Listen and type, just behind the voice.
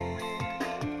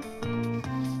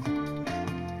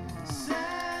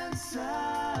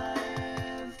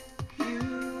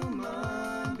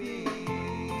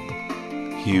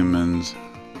humans,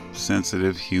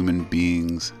 sensitive human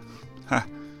beings. Ha!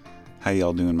 How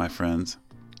y'all doing, my friends?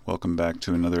 Welcome back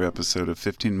to another episode of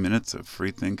 15 Minutes of Free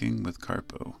Thinking with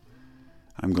Carpo.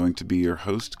 I'm going to be your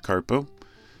host, Carpo,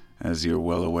 as you're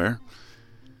well aware.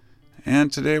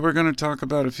 And today we're going to talk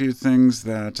about a few things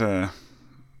that,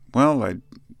 I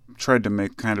tried to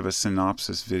make kind of a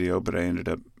synopsis video, but I ended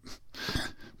up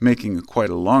making quite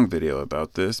a long video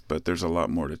about this, but there's a lot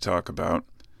more to talk about.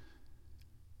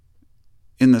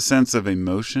 In the sense of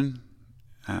emotion,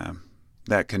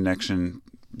 that connection,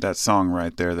 that song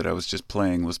right there that I was just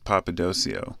playing was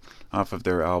Papadosio off of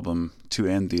their album To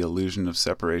End the Illusion of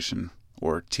Separation,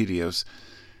 or Tedios.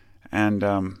 And,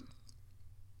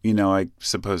 I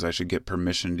suppose I should get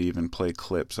permission to even play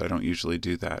clips. I don't usually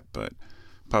do that, but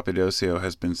Papadosio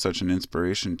has been such an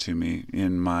inspiration to me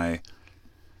in my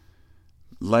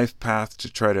life path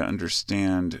to try to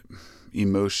understand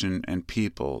emotion and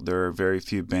people. There are very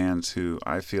few bands who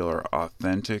I feel are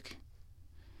authentic,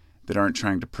 that aren't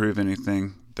trying to prove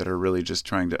anything, that are really just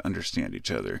trying to understand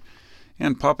each other.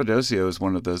 And Papadosio is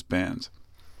one of those bands.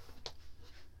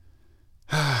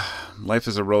 Life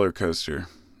is a roller coaster,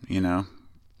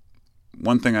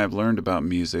 One thing I've learned about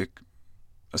music,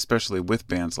 especially with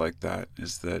bands like that,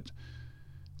 is that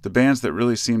the bands that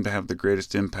really seem to have the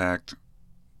greatest impact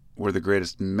or the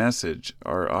greatest message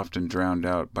are often drowned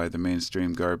out by the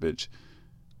mainstream garbage.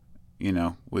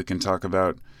 We can talk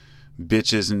about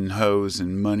bitches and hoes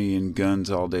and money and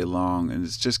guns all day long, and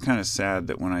it's just kind of sad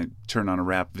that when I turn on a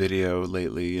rap video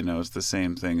lately, it's the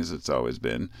same thing as it's always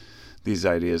been. These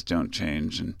ideas don't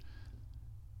change, and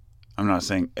I'm not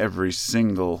saying every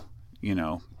single,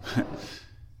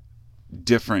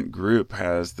 different group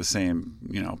has the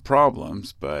same,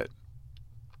 problems, but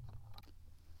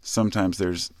sometimes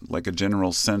there's like a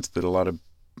general sense that a lot of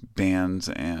bands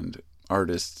and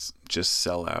artists just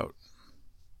sell out.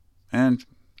 And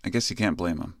I guess you can't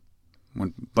blame them.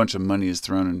 When a bunch of money is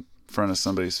thrown in front of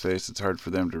somebody's face, it's hard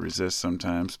for them to resist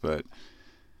sometimes, but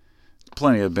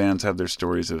plenty of bands have their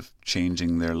stories of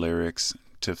changing their lyrics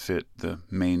to fit the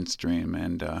mainstream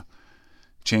and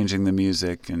changing the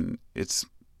music, and it's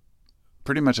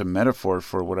pretty much a metaphor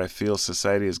for what I feel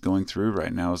society is going through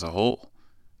right now as a whole.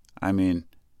 I mean,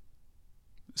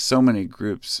 so many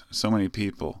groups, so many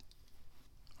people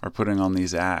are putting on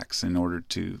these acts in order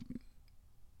to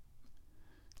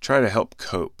try to help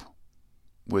cope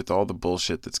with all the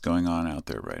bullshit that's going on out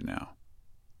there right now.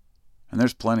 And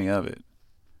there's plenty of it.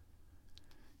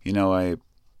 I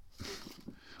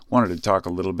wanted to talk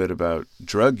a little bit about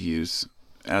drug use,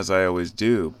 as I always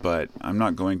do, but I'm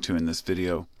not going to in this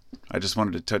video. I just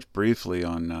wanted to touch briefly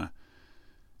on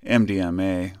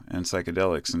MDMA and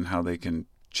psychedelics and how they can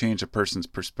change a person's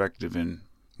perspective in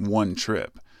one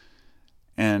trip.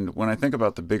 And when I think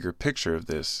about the bigger picture of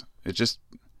this,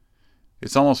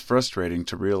 it's almost frustrating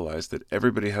to realize that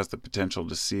everybody has the potential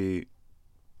to see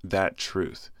that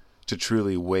truth, to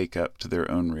truly wake up to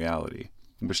their own reality,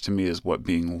 which to me is what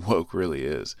being woke really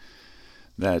is.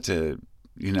 That,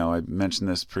 I mentioned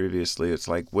this previously, it's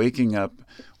like waking up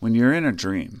when you're in a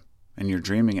dream and you're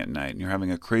dreaming at night and you're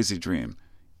having a crazy dream.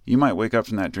 You might wake up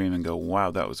from that dream and go,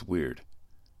 wow, that was weird.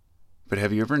 But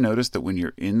have you ever noticed that when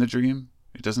you're in the dream,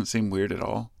 it doesn't seem weird at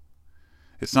all?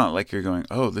 It's not like you're going,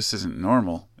 oh, this isn't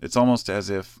normal. It's almost as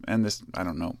if, and this, I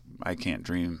don't know, I can't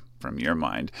dream from your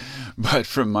mind, but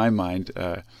from my mind,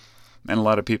 and a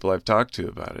lot of people I've talked to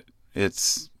about it,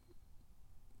 it's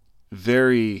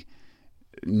very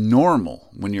normal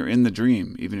when you're in the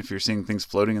dream, even if you're seeing things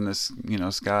floating in this,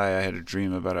 sky. I had a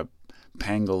dream about a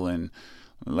pangolin,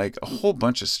 like a whole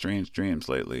bunch of strange dreams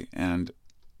lately, and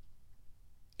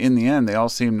in the end, they all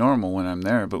seem normal when I'm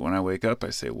there, but when I wake up,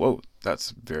 I say, whoa, that's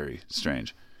very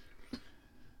strange.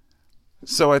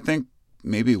 So I think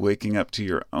maybe waking up to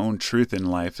your own truth in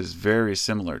life is very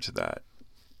similar to that.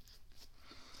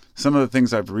 Some of the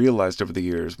things I've realized over the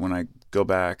years when I go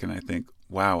back and I think,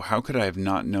 wow, how could I have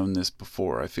not known this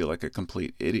before? I feel like a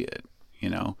complete idiot,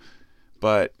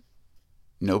 But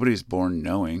nobody's born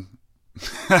knowing.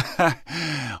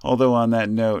 Although on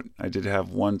that note, I did have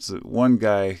one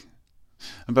guy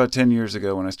about 10 years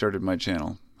ago when I started my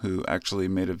channel who actually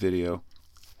made a video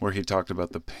where he talked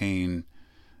about the pain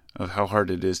of how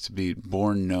hard it is to be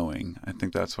born knowing. I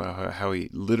think that's how he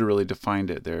literally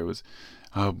defined it there. It was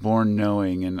born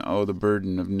knowing and the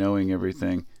burden of knowing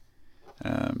everything.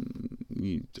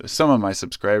 Some of my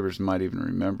subscribers might even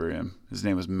remember him. His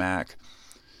name was Mac.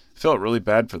 Felt really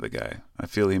bad for the guy. I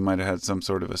feel he might have had some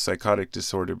sort of a psychotic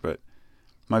disorder, but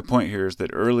my point here is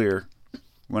that earlier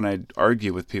when I'd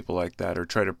argue with people like that or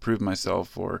try to prove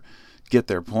myself or get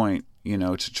their point,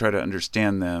 to try to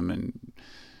understand them and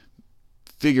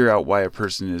figure out why a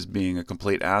person is being a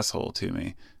complete asshole to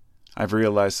me, I've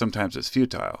realized sometimes it's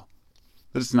futile.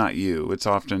 That it's not you. It's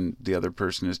often the other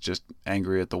person is just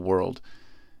angry at the world.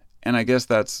 And I guess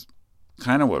that's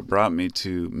kind of what brought me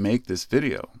to make this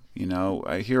video. You know,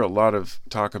 I hear a lot of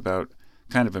talk about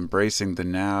kind of embracing the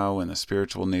now and the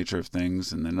spiritual nature of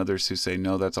things, and then others who say,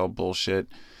 no, that's all bullshit.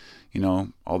 You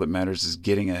know, all that matters is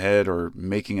getting ahead or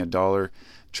making a dollar.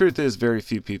 Truth is, very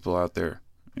few people out there.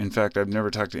 In fact, I've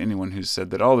never talked to anyone who said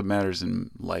that all that matters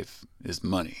in life is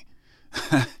money.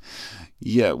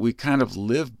 Yeah, we kind of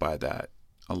live by that.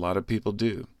 A lot of people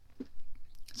do.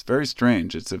 It's very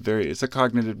strange. It's a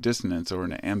cognitive dissonance or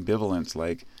an ambivalence.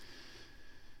 Like,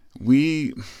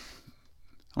 I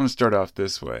want to start off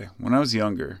this way. When I was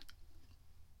younger,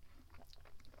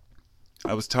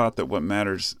 I was taught that what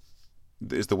matters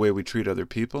is the way we treat other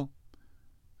people.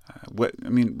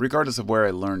 Regardless of where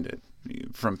I learned it,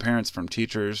 from parents, from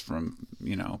teachers, from,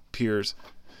 peers.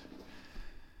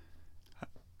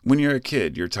 When you're a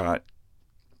kid, you're taught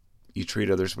you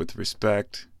treat others with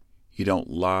respect, you don't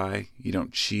lie, you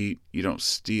don't cheat, you don't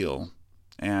steal,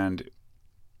 and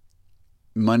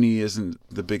money isn't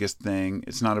the biggest thing.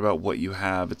 It's not about what you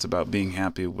have, it's about being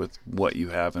happy with what you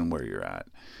have and where you're at.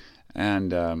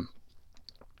 And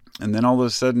then all of a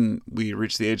sudden we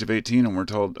reach the age of 18 and we're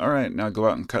told, all right, now go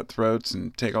out and cut throats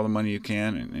and take all the money you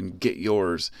can and get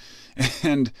yours.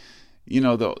 And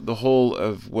the whole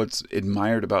of what's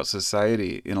admired about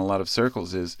society in a lot of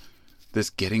circles is this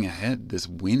getting ahead, this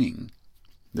winning,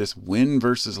 this win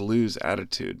versus lose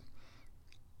attitude.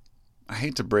 I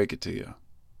hate to break it to you,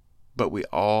 but we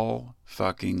all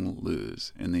fucking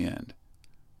lose in the end.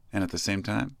 And at the same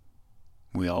time,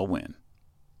 we all win.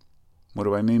 What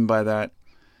do I mean by that?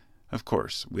 Of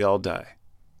course, we all die.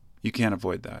 You can't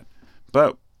avoid that.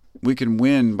 But we can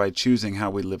win by choosing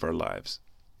how we live our lives.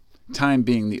 Time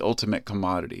being the ultimate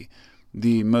commodity,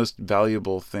 the most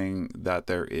valuable thing that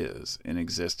there is in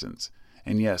existence.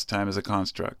 And yes, time is a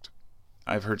construct.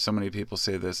 I've heard so many people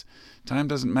say this. Time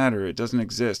doesn't matter. It doesn't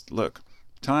exist. Look,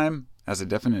 time, as a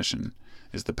definition,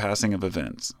 is the passing of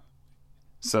events.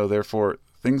 So therefore,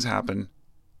 things happen.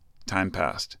 Time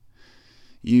passed.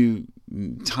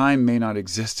 Time may not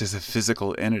exist as a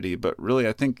physical entity, but really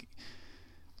I think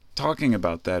talking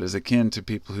about that is akin to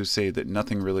people who say that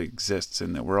nothing really exists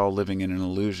and that we're all living in an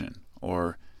illusion,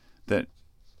 or that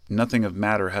nothing of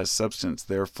matter has substance,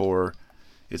 therefore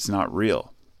it's not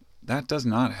real. That does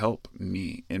not help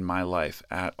me in my life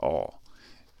at all.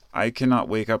 I cannot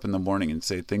wake up in the morning and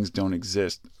say things don't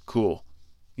exist. Cool.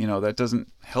 That doesn't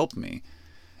help me.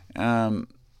 And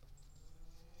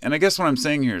I guess what I'm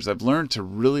saying here is I've learned to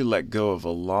really let go of a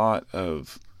lot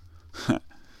of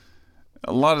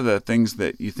the things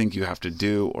that you think you have to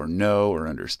do or know or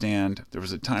understand. There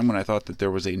was a time when I thought that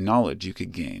there was a knowledge you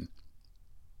could gain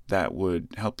that would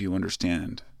help you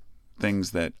understand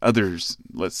things that others,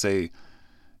 let's say,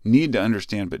 need to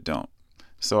understand but don't.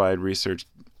 So I researched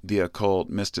the occult,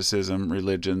 mysticism,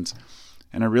 religions,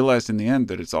 and I realized in the end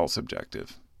that it's all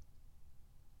subjective.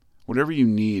 Whatever you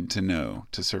need to know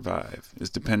to survive is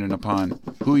dependent upon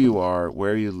who you are,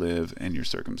 where you live, and your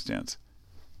circumstance.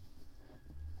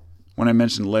 When I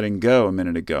mentioned letting go a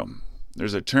minute ago,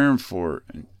 there's a term for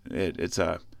it.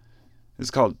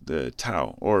 It's called the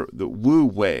Tao, or the Wu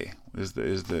Wei is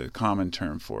the common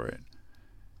term for it.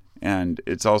 And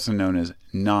it's also known as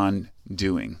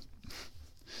non-doing.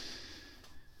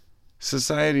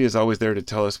 Society is always there to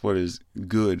tell us what is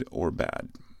good or bad.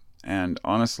 And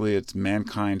honestly, it's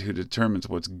mankind who determines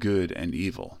what's good and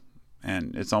evil.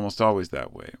 And it's almost always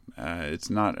that way. It's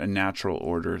not a natural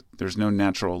order. There's no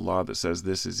natural law that says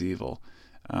this is evil.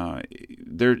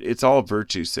 It's all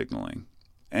virtue signaling.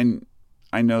 And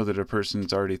I know that a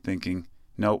person's already thinking,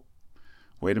 nope,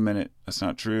 wait a minute, that's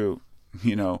not true.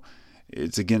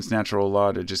 It's against natural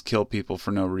law to just kill people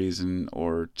for no reason,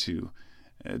 or to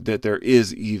that there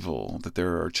is evil, that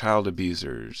there are child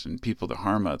abusers and people that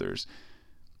harm others.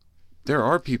 There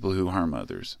are people who harm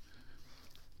others.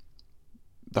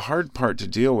 The hard part to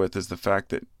deal with is the fact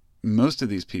that most of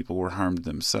these people were harmed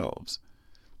themselves.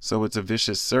 So it's a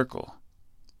vicious circle.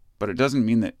 But it doesn't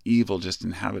mean that evil just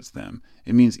inhabits them.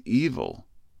 It means evil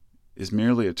is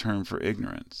merely a term for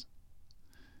ignorance.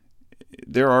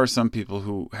 There are some people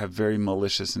who have very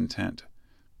malicious intent.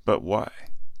 But why?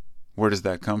 Where does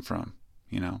that come from?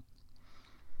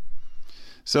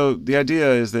 So the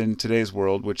idea is that in today's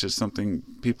world, which is something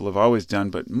people have always done,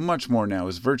 but much more now,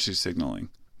 is virtue signaling,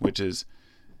 which is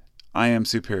I am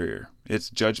superior. It's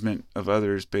judgment of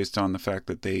others based on the fact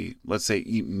that they, let's say,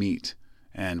 eat meat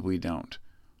and we don't.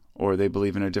 Or they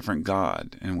believe in a different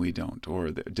God and we don't. Or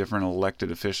a different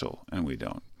elected official and we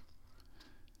don't.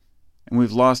 And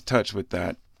we've lost touch with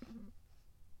that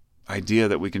idea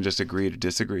that we can just agree to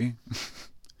disagree.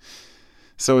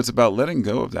 So it's about letting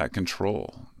go of that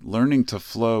control, learning to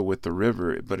flow with the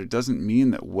river, but it doesn't mean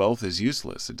that wealth is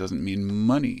useless. It doesn't mean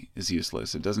money is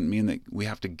useless. It doesn't mean that we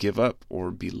have to give up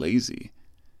or be lazy.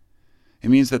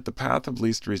 It means that the path of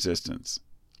least resistance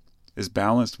is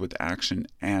balanced with action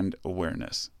and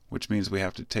awareness, which means we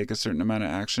have to take a certain amount of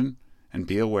action and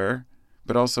be aware,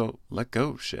 but also let go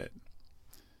of shit.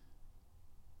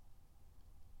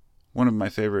 One of my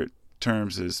favorite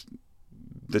terms is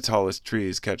the tallest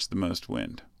trees catch the most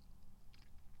wind.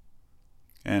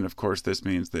 And of course, this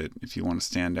means that if you want to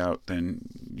stand out, then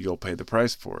you'll pay the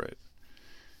price for it.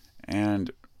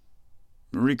 And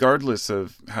regardless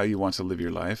of how you want to live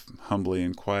your life, humbly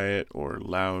and quiet or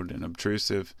loud and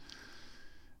obtrusive,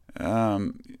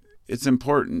 it's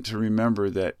important to remember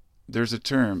that there's a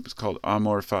term, it's called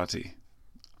amor fati.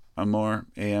 Amor,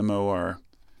 A-M-O-R,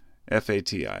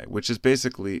 F-A-T-I, which is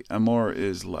basically, amor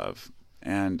is love,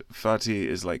 and fati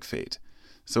is like fate.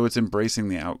 So it's embracing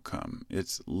the outcome.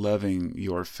 It's loving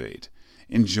your fate,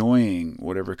 enjoying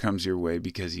whatever comes your way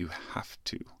because you have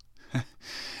to.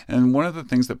 And one of the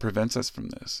things that prevents us from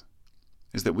this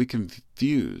is that we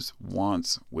confuse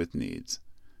wants with needs.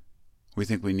 We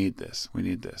think we need this, we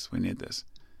need this, we need this.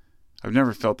 I've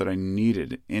never felt that I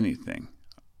needed anything.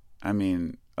 I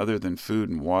mean, other than food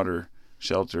and water,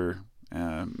 shelter,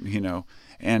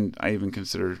 and I even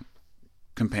consider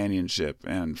companionship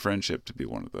and friendship to be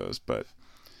one of those, but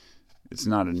it's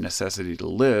not a necessity to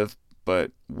live,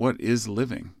 but what is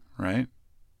living, right?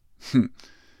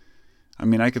 I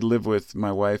mean, I could live with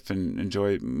my wife and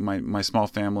enjoy my small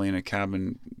family in a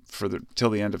cabin till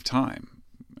the end of time,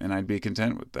 and I'd be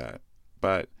content with that.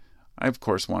 But I, of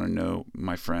course, want to know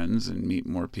my friends and meet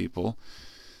more people.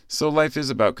 So life is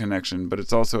about connection, but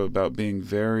it's also about being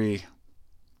very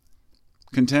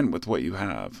content with what you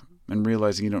have and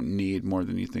realizing you don't need more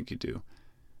than you think you do.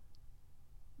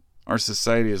 Our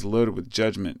society is loaded with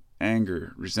judgment,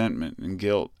 anger, resentment, and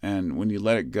guilt, and when you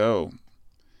let it go,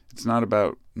 it's not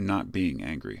about not being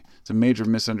angry. It's a major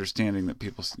misunderstanding that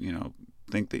people,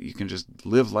 think that you can just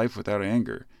live life without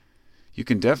anger. You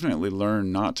can definitely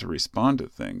learn not to respond to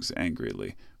things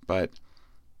angrily, but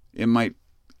it might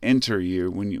enter you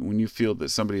when you feel that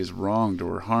somebody is wronged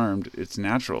or harmed. It's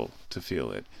natural to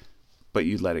feel it, but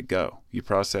you let it go. You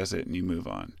process it and you move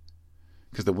on,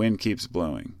 because the wind keeps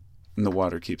blowing and the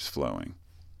water keeps flowing.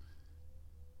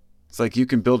 It's like you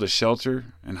can build a shelter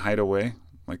and hide away,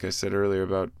 like I said earlier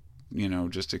about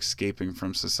just escaping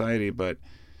from society, but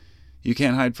you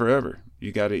can't hide forever.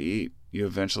 You got to eat. You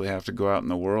eventually have to go out in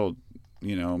the world,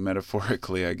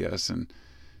 metaphorically, I guess, and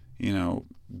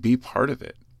be part of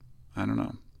it. I don't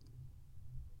know.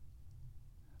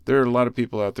 There are a lot of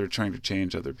people out there trying to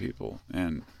change other people,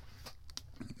 and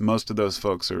most of those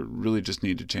folks really just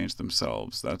need to change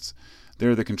themselves.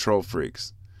 They're the control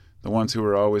freaks, the ones who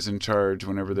are always in charge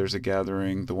whenever there's a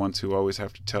gathering, the ones who always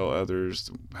have to tell others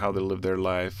how they live their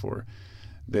life, or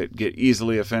that get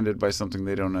easily offended by something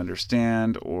they don't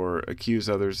understand, or accuse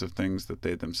others of things that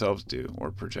they themselves do, or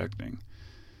projecting.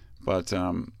 But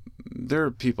there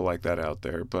are people like that out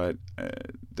there, but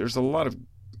there's a lot of,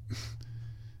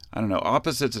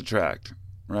 opposites attract,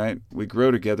 right? We grow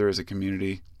together as a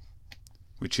community.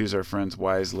 We choose our friends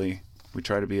wisely. We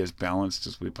try to be as balanced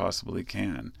as we possibly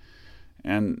can.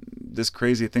 And this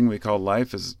crazy thing we call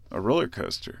life is a roller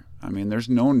coaster. I mean, there's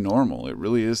no normal. It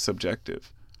really is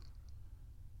subjective.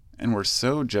 And we're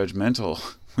so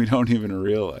judgmental, we don't even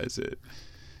realize it.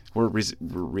 We're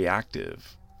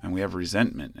reactive, and we have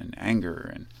resentment and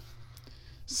anger. And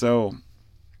so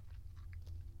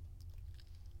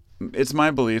it's my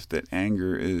belief that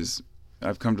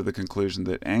I've come to the conclusion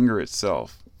that anger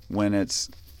itself, when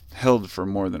it's held for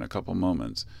more than a couple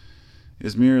moments,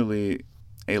 is merely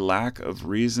a lack of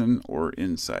reason or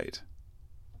insight.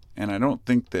 And I don't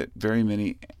think that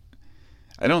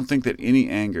any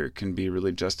anger can be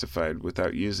really justified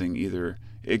without using either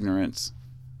ignorance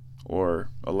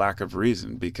or a lack of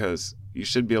reason, because you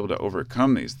should be able to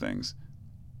overcome these things.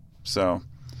 So,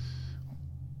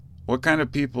 what kind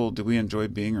of people do we enjoy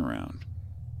being around?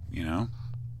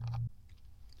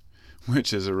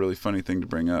 Which is a really funny thing to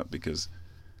bring up, because,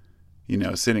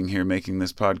 sitting here making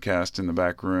this podcast in the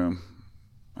back room,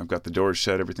 I've got the doors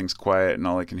shut, everything's quiet, and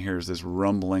all I can hear is this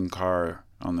rumbling car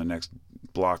on the next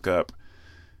block up.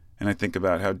 And I think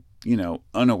about how,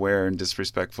 unaware and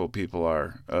disrespectful people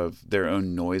are of their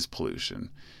own noise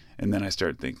pollution. And then I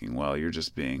start thinking, well, you're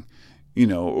just being,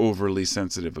 overly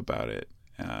sensitive about it.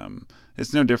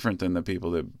 It's no different than the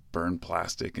people that burn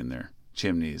plastic in their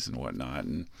chimneys and whatnot.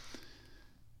 And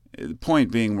the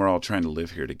point being, we're all trying to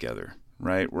live here together,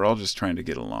 right? We're all just trying to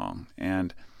get along.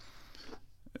 And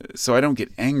so I don't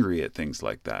get angry at things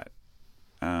like that,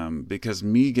 because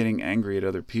me getting angry at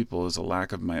other people is a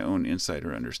lack of my own insight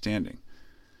or understanding.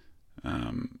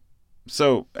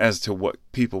 So as to what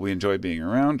people we enjoy being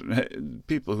around,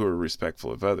 people who are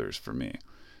respectful of others for me,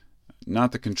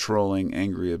 not the controlling,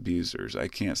 angry abusers. I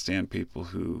can't stand people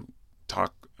who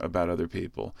talk about other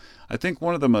people. I think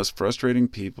one of the most frustrating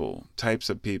types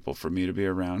of people for me to be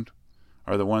around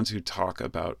are the ones who talk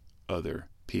about other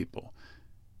people.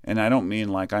 And I don't mean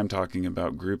like I'm talking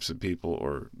about groups of people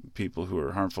or people who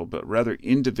are harmful, but rather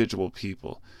individual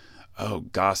people. Oh,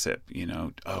 gossip,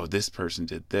 oh, this person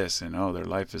did this, and oh, their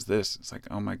life is this. It's like,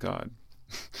 oh my God.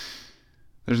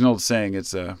 There's an old saying,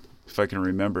 it's, if I can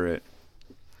remember it,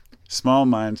 small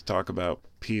minds talk about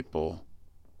people,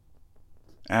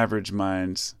 average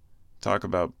minds talk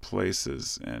about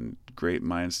places, and great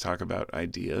minds talk about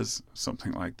ideas,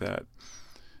 something like that.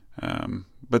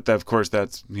 But of course,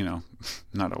 that's,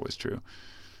 not always true.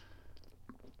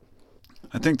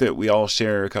 I think that we all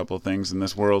share a couple of things in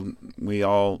this world. We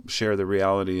all share the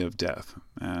reality of death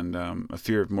and a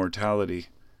fear of mortality.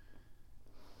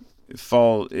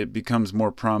 It becomes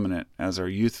more prominent as our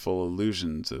youthful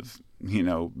illusions of,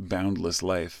 boundless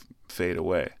life fade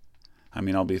away. I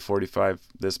mean, I'll be 45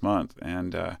 this month,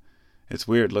 and it's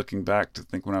weird looking back to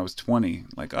think when I was 20,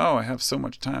 like, oh, I have so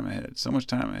much time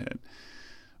ahead.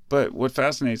 But what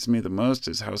fascinates me the most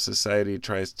is how society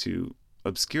tries to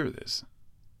obscure this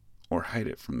or hide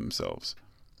it from themselves.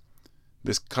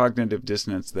 This cognitive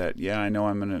dissonance that, yeah, I know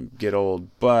I'm going to get old,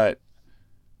 but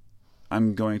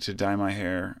I'm going to dye my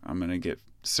hair, I'm going to get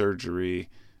surgery,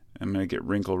 I'm going to get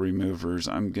wrinkle removers,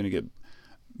 I'm going to get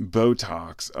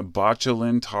Botox, a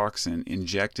botulinum toxin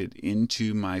injected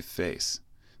into my face.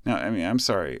 Now, I mean, I'm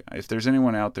sorry, if there's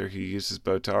anyone out there who uses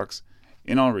Botox,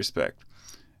 in all respect,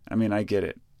 I mean, I get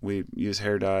it. We use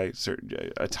hair dye,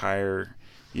 attire,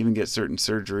 even get certain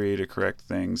surgery to correct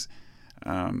things.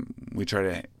 We try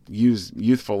to use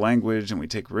youthful language and we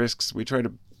take risks. We try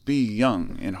to be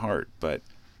young in heart, but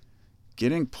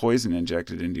getting poison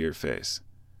injected into your face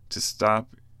to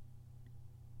stop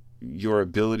your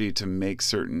ability to make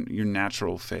your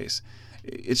natural face,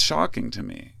 it's shocking to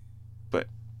me, but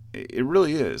it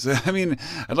really is. I mean,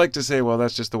 I'd like to say, well,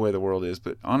 that's just the way the world is,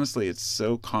 but honestly, it's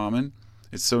so common,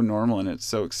 it's so normal, and it's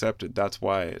so accepted. That's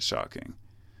why it's shocking.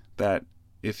 That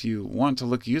if you want to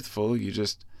look youthful, you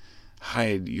just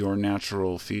hide your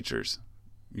natural features,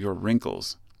 your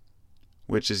wrinkles,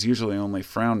 which is usually only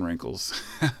frown wrinkles.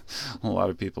 A lot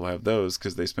of people have those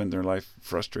because they spend their life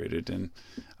frustrated. And,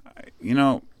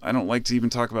 I don't like to even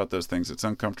talk about those things. It's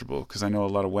uncomfortable because I know a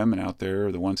lot of women out there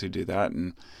are the ones who do that,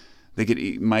 and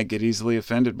they might get easily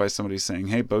offended by somebody saying,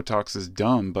 hey, Botox is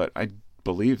dumb, but I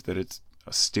believe that it's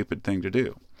a stupid thing to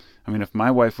do. I mean, if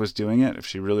my wife was doing it, if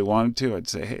she really wanted to, I'd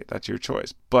say, hey, that's your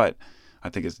choice. But I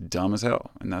think it's dumb as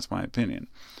hell, and that's my opinion.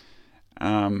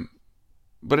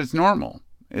 But it's normal.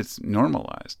 It's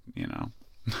normalized,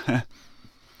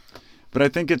 But I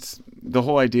think it's the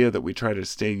whole idea that we try to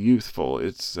stay youthful.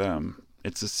 It's a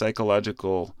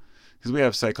psychological, because we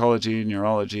have psychology,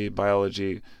 neurology,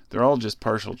 biology. They're all just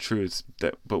partial truths,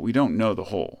 but we don't know the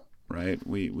whole, right?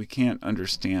 We can't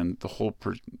understand the whole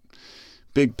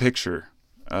big picture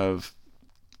of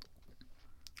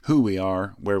who we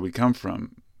are, where we come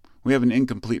from. We have an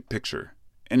incomplete picture,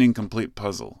 an incomplete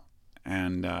puzzle,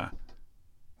 and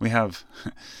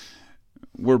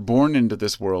we're born into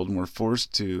this world and we're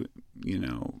forced to,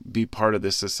 be part of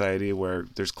this society where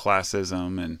there's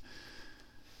classism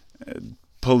and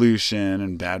pollution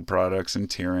and bad products and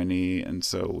tyranny. And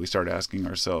so we start asking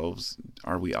ourselves,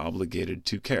 are we obligated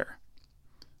to care?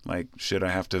 Like, should I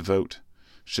have to vote?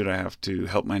 Should I have to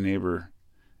help my neighbor?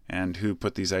 And who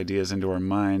put these ideas into our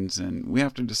minds? And we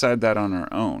have to decide that on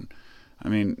our own. I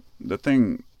mean,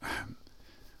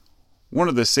 one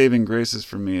of the saving graces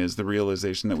for me is the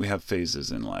realization that we have phases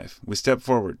in life. We step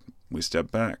forward, we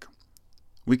step back.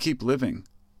 We keep living,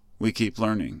 we keep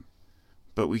learning,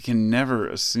 but we can never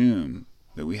assume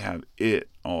that we have it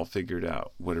all figured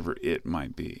out, whatever it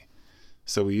might be.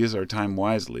 So we use our time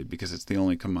wisely because it's the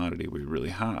only commodity we really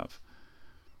have.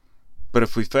 But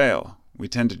if we fail, we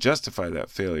tend to justify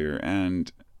that failure,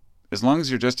 and as long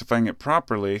as you're justifying it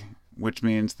properly, which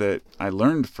means that I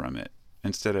learned from it,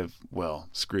 instead of, well,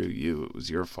 screw you, it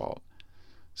was your fault.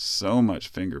 So much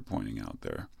finger pointing out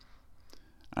there.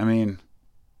 I mean,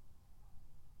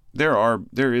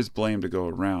 there is blame to go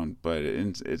around, but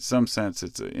in some sense,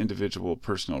 it's an individual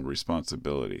personal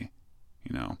responsibility.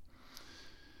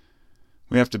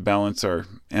 We have to balance our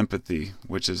empathy,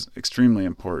 which is extremely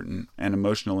important, and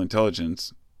emotional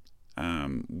intelligence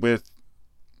with,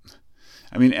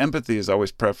 I mean, empathy is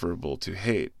always preferable to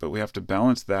hate, but we have to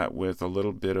balance that with a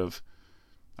little bit of,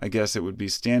 I guess it would be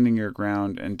standing your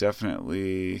ground and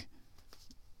definitely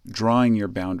drawing your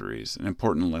boundaries. An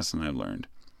important lesson I learned.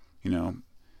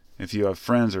 If you have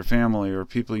friends or family or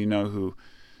people who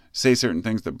say certain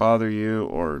things that bother you,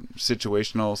 or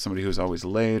situational, somebody who's always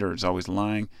late or is always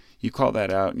lying, you call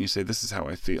that out and you say, this is how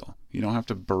I feel. You don't have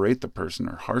to berate the person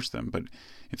or harsh them, but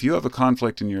if you have a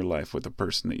conflict in your life with a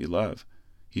person that you love,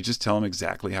 you just tell them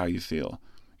exactly how you feel.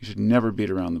 You should never beat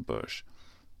around the bush.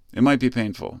 It might be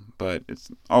painful, but it's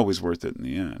always worth it in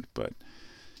the end. But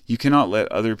you cannot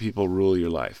let other people rule your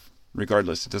life.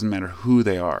 Regardless, it doesn't matter who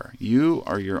they are. You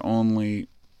are your only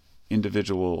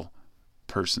individual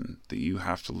person that you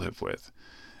have to live with.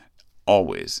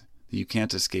 Always. You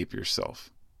can't escape yourself.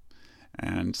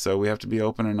 And so we have to be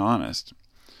open and honest.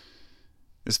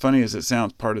 As funny as it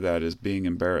sounds, part of that is being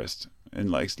embarrassed,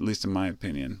 and at least in my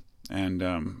opinion.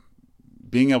 And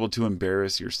being able to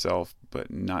embarrass yourself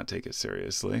but not take it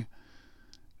seriously.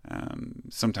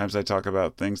 Sometimes I talk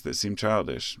about things that seem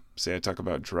childish. Say I talk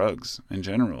about drugs in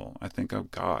general. I think, oh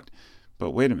God,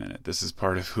 but wait a minute, this is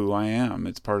part of who I am.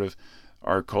 It's part of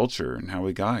our culture and how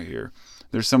we got here.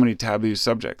 There's so many taboo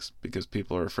subjects because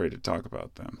people are afraid to talk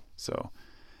about them. So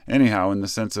anyhow, in the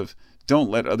sense of don't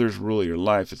let others rule your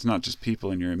life, it's not just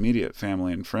people in your immediate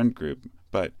family and friend group,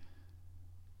 but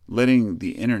letting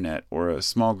the internet or a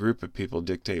small group of people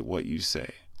dictate what you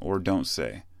say or don't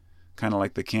say. Kind of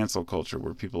like the cancel culture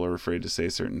where people are afraid to say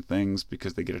certain things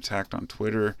because they get attacked on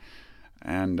Twitter,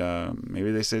 and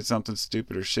maybe they say something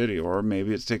stupid or shitty, or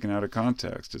maybe it's taken out of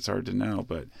context. It's hard to know,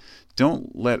 but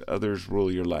don't let others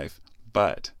rule your life.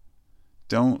 But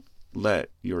don't let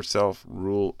yourself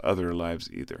rule other lives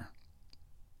either.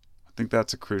 I think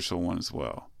that's a crucial one as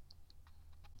well.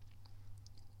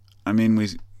 I mean, we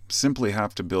simply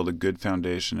have to build a good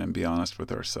foundation and be honest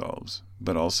with ourselves,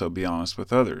 but also be honest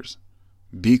with others.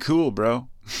 Be cool, bro,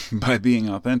 by being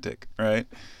authentic, right?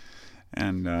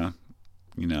 And,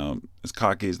 as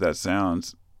cocky as that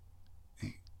sounds,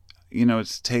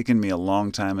 it's taken me a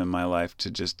long time in my life to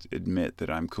just admit that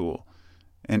I'm cool.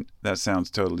 And that sounds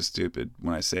totally stupid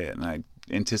when I say it, and I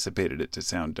anticipated it to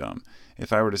sound dumb.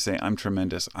 If I were to say, I'm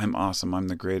tremendous, I'm awesome, I'm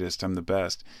the greatest, I'm the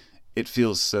best, it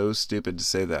feels so stupid to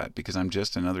say that because I'm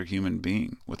just another human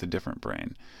being with a different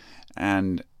brain.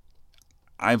 And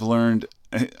I've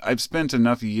spent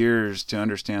enough years to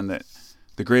understand that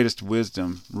the greatest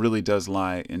wisdom really does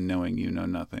lie in knowing you know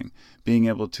nothing. Being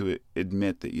able to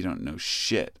admit that you don't know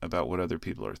shit about what other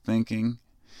people are thinking.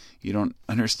 You don't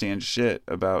understand shit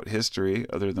about history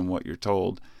other than what you're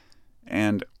told.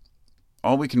 And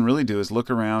all we can really do is look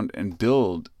around and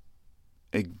build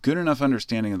a good enough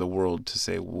understanding of the world to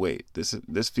say, wait,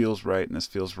 this feels right and this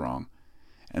feels wrong.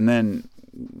 And then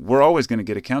we're always going to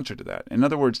get a counter to that. In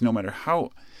other words, no matter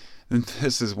how, and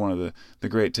this is one of the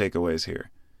great takeaways here.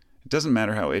 It doesn't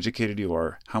matter how educated you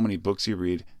are, how many books you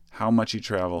read, how much you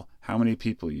travel, how many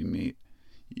people you meet.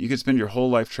 You could spend your whole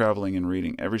life traveling and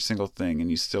reading every single thing, and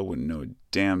you still wouldn't know a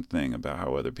damn thing about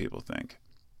how other people think.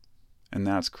 And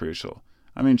that's crucial.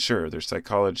 I mean, sure, there's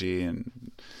psychology,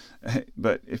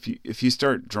 but if you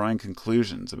start drawing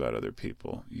conclusions about other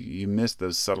people, you miss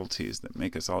those subtleties that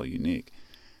make us all unique.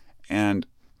 And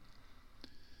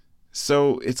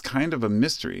so it's kind of a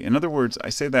mystery. In other words, I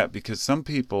say that because some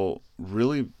people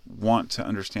really want to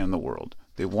understand the world.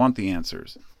 They want the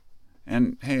answers.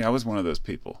 And hey, I was one of those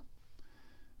people.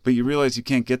 But you realize you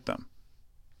can't get them.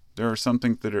 There are some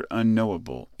things that are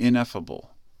unknowable,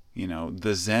 ineffable.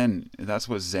 The Zen, that's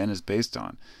what Zen is based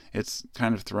on. It's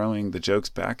kind of throwing the jokes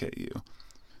back at you.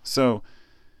 So,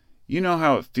 you know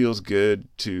how it feels good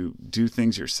to do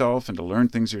things yourself and to learn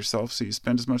things yourself, so you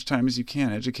spend as much time as you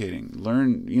can educating.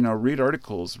 Learn, read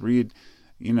articles, read,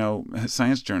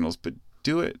 science journals, but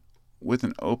do it with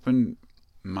an open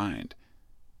mind.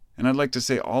 And I'd like to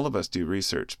say all of us do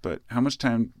research, but how much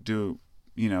time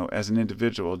as an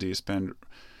individual do you spend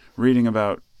reading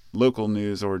about local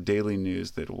news or daily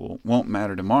news that won't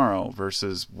matter tomorrow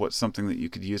versus what's something that you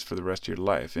could use for the rest of your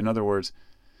life? In other words,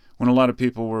 when a lot of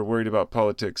people were worried about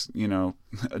politics,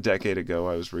 a decade ago,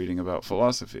 I was reading about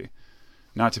philosophy.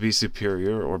 Not to be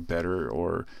superior or better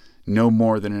or know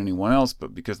more than anyone else,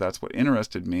 but because that's what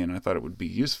interested me and I thought it would be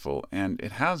useful, and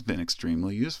it has been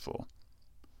extremely useful.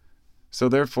 So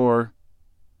therefore,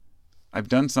 I've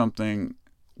done something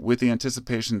with the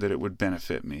anticipation that it would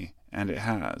benefit me, and it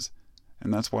has.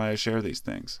 And that's why I share these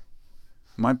things.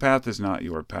 My path is not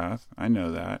your path. I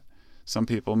know that. Some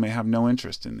people may have no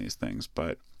interest in these things,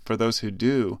 but for those who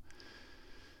do,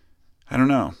 I don't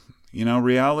know.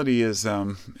 Reality is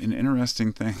an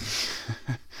interesting thing.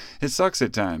 It sucks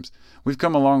at times. We've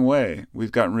come a long way.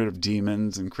 We've gotten rid of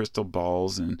demons and crystal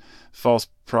balls and false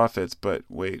prophets, but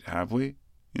wait, have we?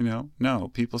 No,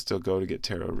 people still go to get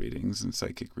tarot readings and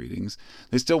psychic readings.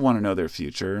 They still want to know their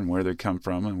future and where they come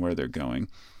from and where they're going.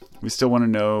 We still want to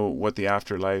know what the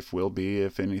afterlife will be,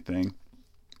 if anything.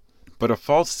 But a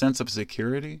false sense of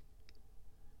security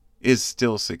is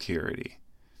still security,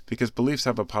 because beliefs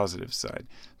have a positive side.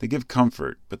 They give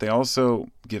comfort, but they also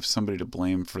give somebody to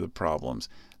blame for the problems.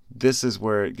 This is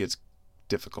where it gets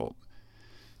difficult.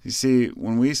 You see,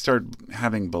 when we start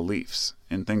having beliefs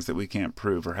in things that we can't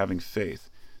prove, or having faith,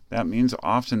 that means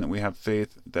often that we have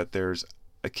faith that there's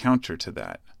a counter to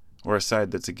that, or a side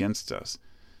that's against us.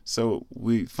 So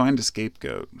we find a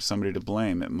scapegoat, somebody to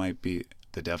blame. It might be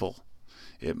the devil.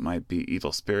 It might be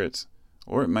evil spirits.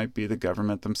 Or it might be the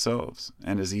government themselves.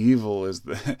 And as evil as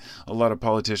a lot of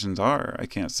politicians are, I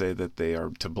can't say that they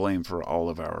are to blame for all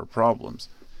of our problems.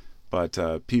 But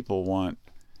people want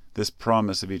this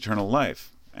promise of eternal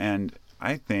life. And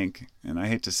I think, and I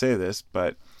hate to say this,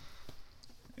 but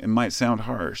it might sound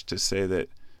harsh to say that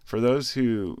for those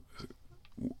who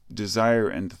desire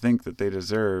and think that they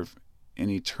deserve an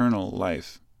eternal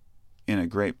life in a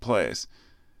great place,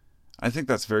 I think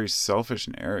that's very selfish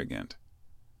and arrogant.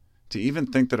 To even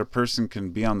think that a person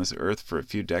can be on this earth for a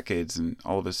few decades and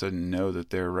all of a sudden know that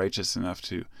they're righteous enough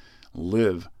to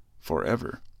live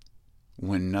forever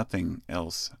when nothing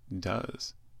else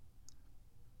does.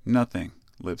 Nothing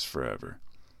lives forever.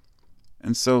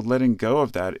 And so letting go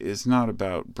of that is not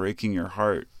about breaking your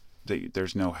heart that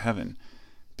there's no heaven,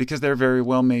 because there very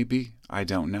well may be. I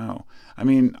don't know. I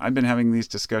mean, I've been having these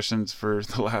discussions for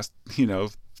the last,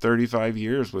 35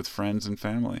 years with friends and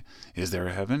family. Is there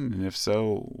a heaven? And if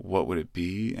so, what would it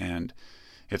be? And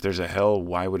if there's a hell,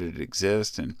 why would it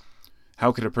exist? And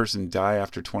how could a person die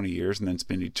after 20 years and then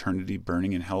spend eternity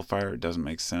burning in hellfire? It doesn't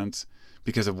make sense.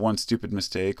 Because of one stupid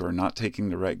mistake or not taking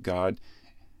the right God.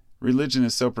 Religion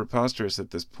is so preposterous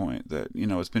at this point that,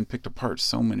 it's been picked apart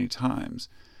so many times.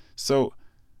 So,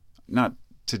 not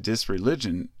to diss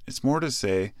religion, it's more to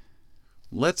say,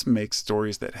 let's make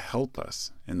stories that help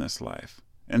us in this life.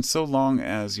 And so long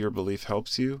as your belief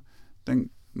helps you, then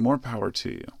more power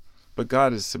to you. But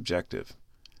God is subjective.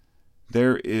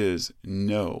 There is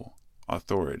no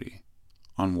authority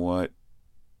on what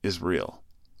is real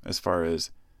as far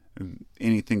as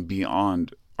anything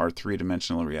beyond our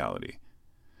three-dimensional reality.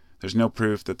 There's no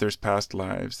proof that there's past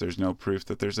lives. There's no proof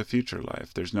that there's a future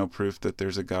life. There's no proof that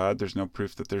there's a God. There's no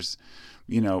proof that there's,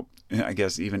 I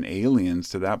guess even aliens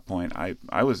to that point.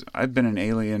 I've been an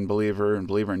alien believer and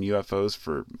believer in UFOs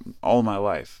for all my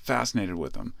life, fascinated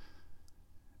with them.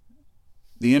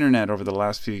 The internet over the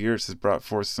last few years has brought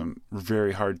forth some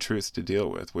very hard truths to deal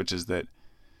with, which is that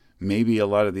maybe a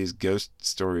lot of these ghost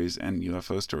stories and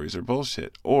UFO stories are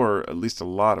bullshit, or at least a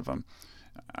lot of them.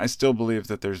 I still believe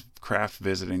that there's craft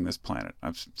visiting this planet.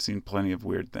 I've seen plenty of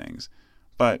weird things.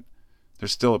 But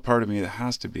there's still a part of me that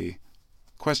has to be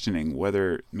questioning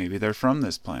whether maybe they're from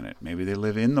this planet. Maybe they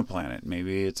live in the planet.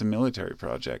 Maybe it's a military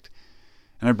project.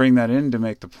 And I bring that in to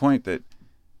make the point that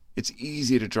it's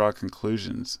easy to draw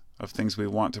conclusions of things we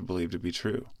want to believe to be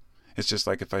true. It's just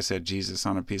like if I said Jesus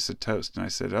on a piece of toast and I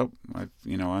said,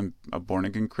 I'm a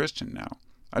born-again Christian now.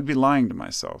 I'd be lying to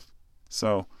myself.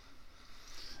 So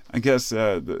I guess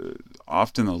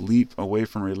often the leap away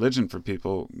from religion for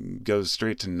people goes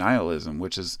straight to nihilism,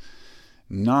 which is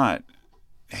not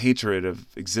hatred of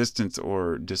existence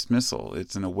or dismissal.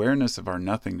 It's an awareness of our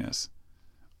nothingness,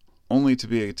 only to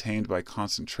be attained by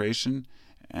concentration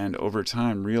and over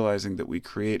time realizing that we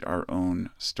create our own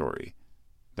story,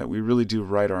 that we really do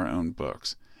write our own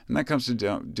books. And that comes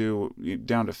down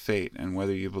to fate and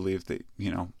whether you believe that,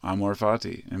 amor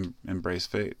fati, embrace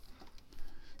fate.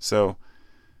 So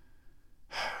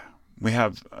we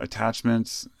have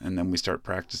attachments, and then we start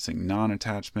practicing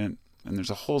non-attachment. And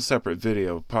there's a whole separate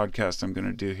podcast I'm going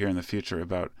to do here in the future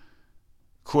about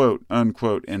quote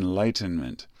unquote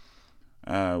enlightenment,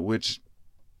 which,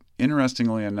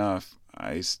 interestingly enough,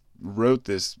 I wrote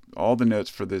all the notes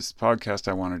for this podcast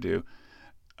I want to do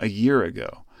a year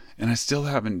ago, and I still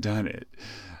haven't done it.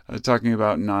 Talking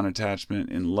about non-attachment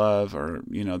in love, or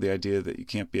the idea that you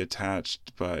can't be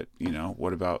attached, but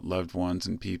what about loved ones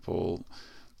and people?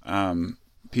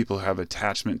 People have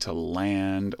attachment to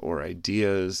land or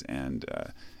ideas, and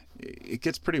it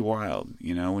gets pretty wild,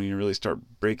 when you really start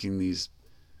breaking these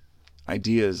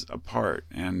ideas apart.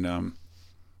 And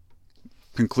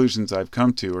conclusions I've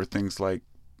come to are things like,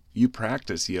 you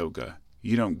practice yoga.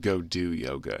 You don't go do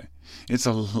yoga. It's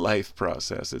a life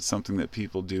process. It's something that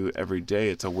people do every day.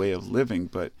 It's a way of living,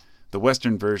 but the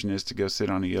Western version is to go sit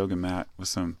on a yoga mat with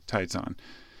some tights on.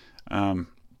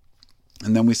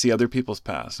 And then we see other people's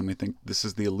past and we think this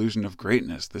is the illusion of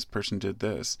greatness. This person did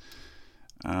this.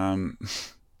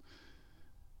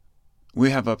 We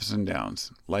have ups and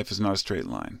downs. Life is not a straight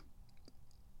line.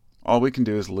 All we can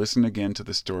do is listen again to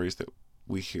the stories that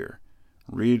we hear.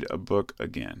 Read a book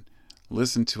again.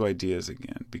 Listen to ideas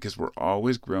again, because we're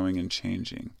always growing and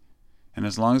changing. And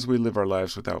as long as we live our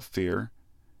lives without fear,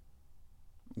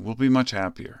 we'll be much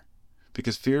happier.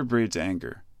 Because fear breeds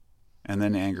anger, and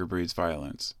then anger breeds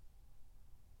violence.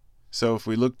 So if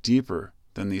we look deeper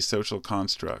than these social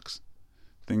constructs,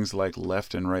 things like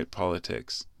left and right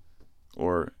politics,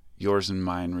 or yours and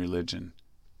mine religion,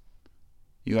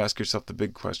 you ask yourself the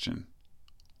big question: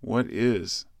 what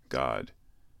is God?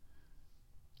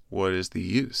 What is the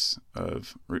use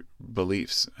of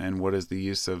beliefs? And what is the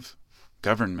use of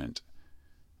government?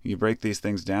 You break these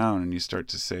things down and you start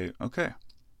to say, okay,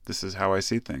 this is how I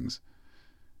see things.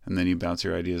 And then you bounce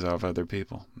your ideas off other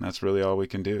people. And that's really all we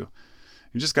can do.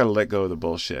 You just got to let go of the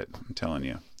bullshit, I'm telling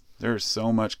you. There's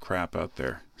so much crap out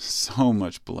there. So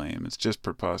much blame. It's just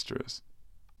preposterous.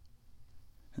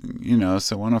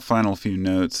 So on a final few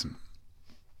notes,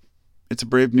 it's a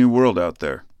brave new world out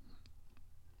there.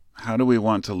 How do we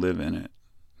want to live in it?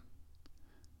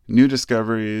 New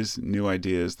discoveries, new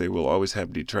ideas, they will always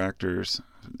have detractors,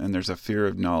 and there's a fear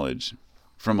of knowledge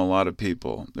from a lot of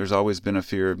people. There's always been a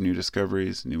fear of new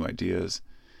discoveries, new ideas,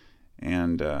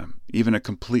 and even a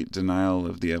complete denial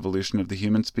of the evolution of the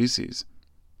human species.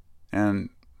 And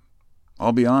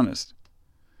I'll be honest,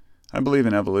 I believe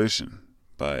in evolution,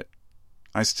 but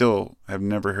I still have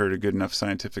never heard a good enough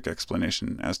scientific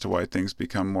explanation as to why things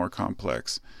become more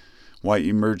complex, why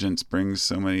emergence brings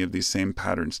so many of these same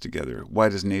patterns together. Why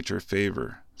does nature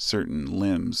favor certain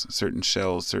limbs, certain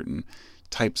shells, certain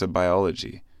types of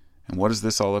biology? And what is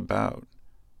this all about?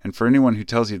 And for anyone who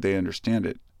tells you they understand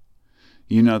it,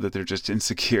 you know that they're just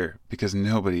insecure, because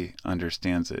nobody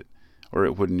understands it, or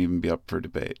it wouldn't even be up for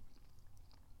debate.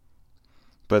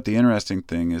 But the interesting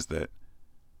thing is that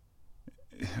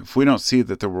if we don't see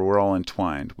that we're all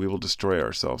entwined, we will destroy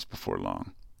ourselves before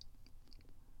long.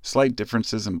 Slight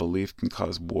differences in belief can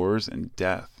cause wars and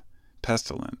death,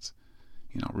 pestilence,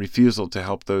 refusal to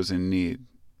help those in need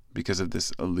because of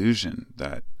this illusion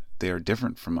that they are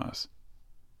different from us.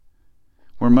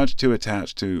 We're much too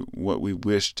attached to what we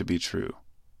wish to be true,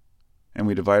 and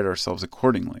we divide ourselves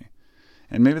accordingly.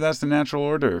 And maybe that's the natural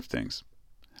order of things.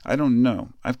 I don't know.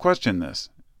 I've questioned this.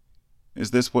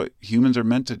 Is this what humans are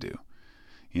meant to do?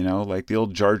 Like the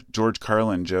old George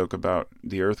Carlin joke about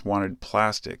the earth wanted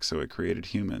plastic, so it created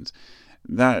humans.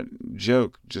 That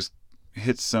joke just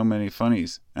hits so many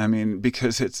funnies. I mean,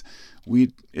 because it's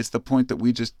the point that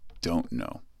we just don't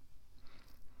know.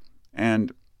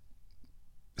 And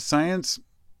science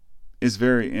is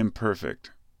very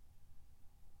imperfect.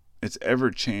 It's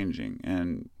ever changing.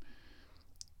 And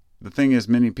the thing is,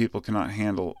 many people cannot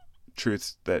handle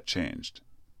truths that change.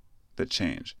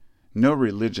 No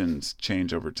religions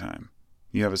change over time.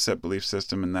 You have a set belief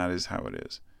system, and that is how it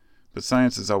is. But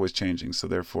science is always changing, so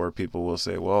therefore people will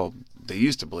say, well, they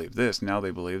used to believe this, now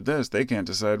they believe this. They can't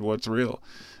decide what's real.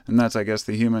 And that's, I guess,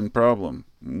 the human problem.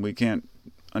 We can't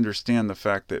understand the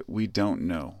fact that we don't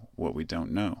know what we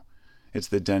don't know. It's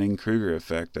the Dunning-Kruger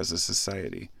effect as a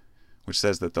society, which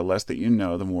says that the less that you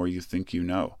know, the more you think you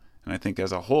know. And I think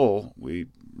as a whole, we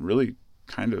really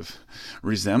kind of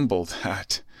resemble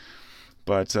that.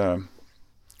 But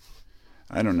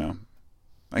I don't know.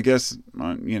 I guess,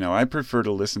 I prefer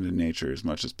to listen to nature as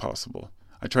much as possible.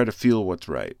 I try to feel what's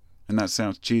right. And that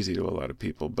sounds cheesy to a lot of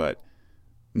people, but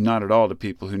not at all to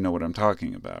people who know what I'm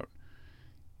talking about.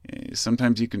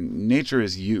 Sometimes nature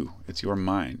is you. It's your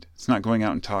mind. It's not going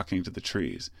out and talking to the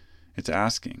trees. It's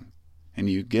asking. And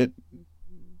you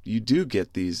do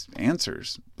get these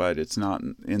answers, but it's not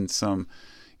in some,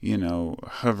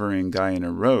 hovering guy in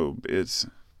a robe.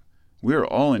 We're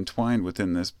all entwined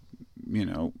within this,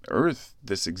 earth,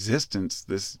 this existence,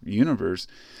 this universe,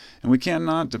 and we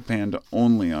cannot depend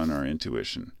only on our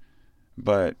intuition.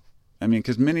 But,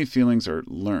 because many feelings are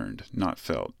learned, not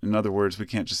felt. In other words, we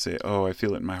can't just say, oh, I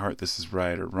feel it in my heart, this is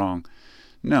right or wrong.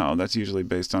 No, that's usually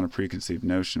based on a preconceived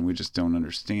notion. We just don't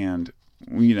understand,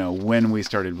 when we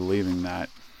started believing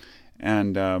that.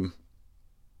 And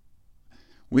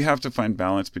we have to find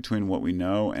balance between what we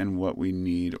know and what we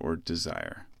need or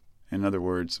desire. In other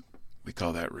words, we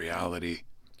call that reality.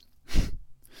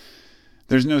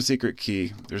 There's no secret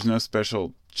key. There's no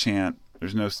special chant.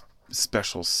 There's no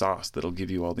special sauce that'll give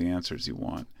you all the answers you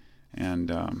want.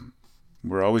 And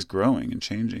we're always growing and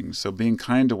changing. So being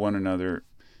kind to one another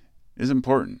is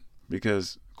important,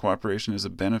 because cooperation is a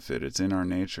benefit. It's in our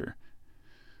nature.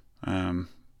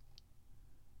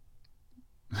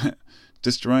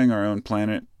 destroying our own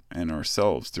planet and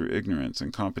ourselves through ignorance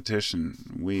and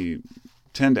competition. We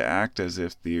tend to act as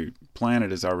if the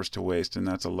planet is ours to waste, and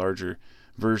that's a larger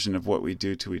version of what we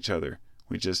do to each other.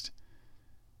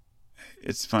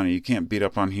 It's funny, you can't beat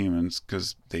up on humans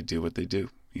because they do what they do,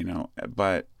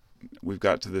 but we've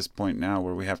got to this point now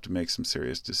where we have to make some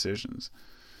serious decisions.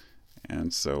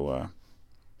 And so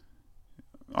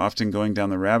often going down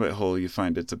the rabbit hole, you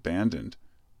find it's abandoned.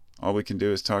 All we can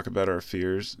do is talk about our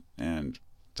fears and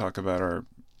talk about our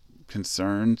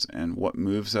concerns and what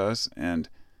moves us and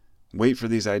wait for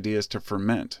these ideas to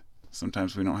ferment.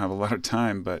 Sometimes we don't have a lot of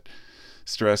time, but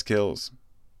stress kills,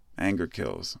 anger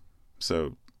kills.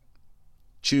 So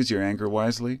choose your anger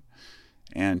wisely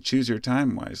and choose your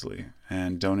time wisely,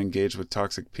 and don't engage with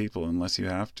toxic people unless you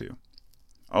have to.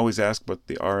 Always ask what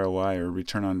the ROI or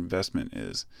return on investment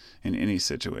is in any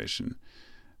situation.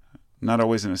 Not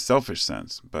always in a selfish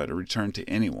sense, but a return to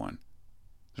anyone.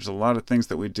 There's a lot of things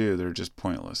that we do that are just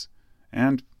pointless,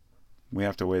 and we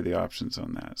have to weigh the options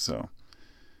on that. So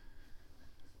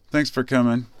thanks for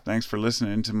coming. Thanks for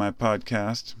listening to my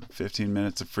podcast, 15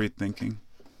 Minutes of Free Thinking.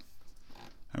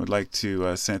 I would like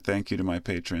to say thank you to my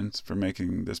patrons for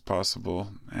making this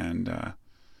possible and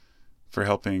for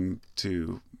helping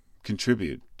to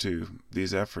contribute to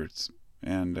these efforts.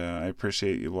 And I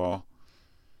appreciate you all.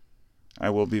 I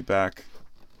will be back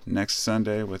next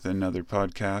Sunday with another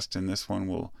podcast, and this one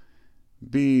will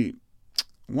be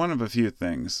one of a few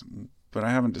things, but I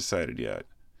haven't decided yet.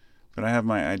 But I have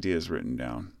my ideas written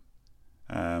down.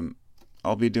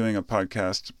 I'll be doing a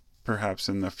podcast perhaps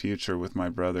in the future with my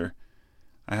brother.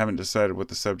 I haven't decided what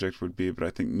the subject would be, but I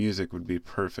think music would be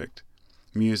perfect.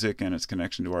 Music and its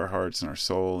connection to our hearts and our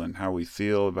soul and how we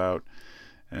feel about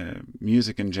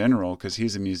music in general, because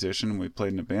he's a musician and we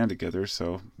played in a band together,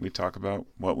 so we talk about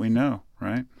what we know,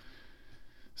 right?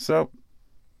 So,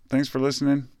 thanks for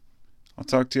listening. I'll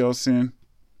talk to you all soon,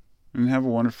 and have a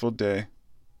wonderful day.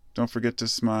 Don't forget to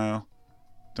smile.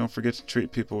 Don't forget to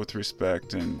treat people with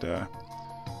respect, and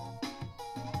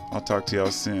I'll talk to you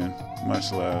all soon.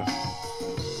 Much love.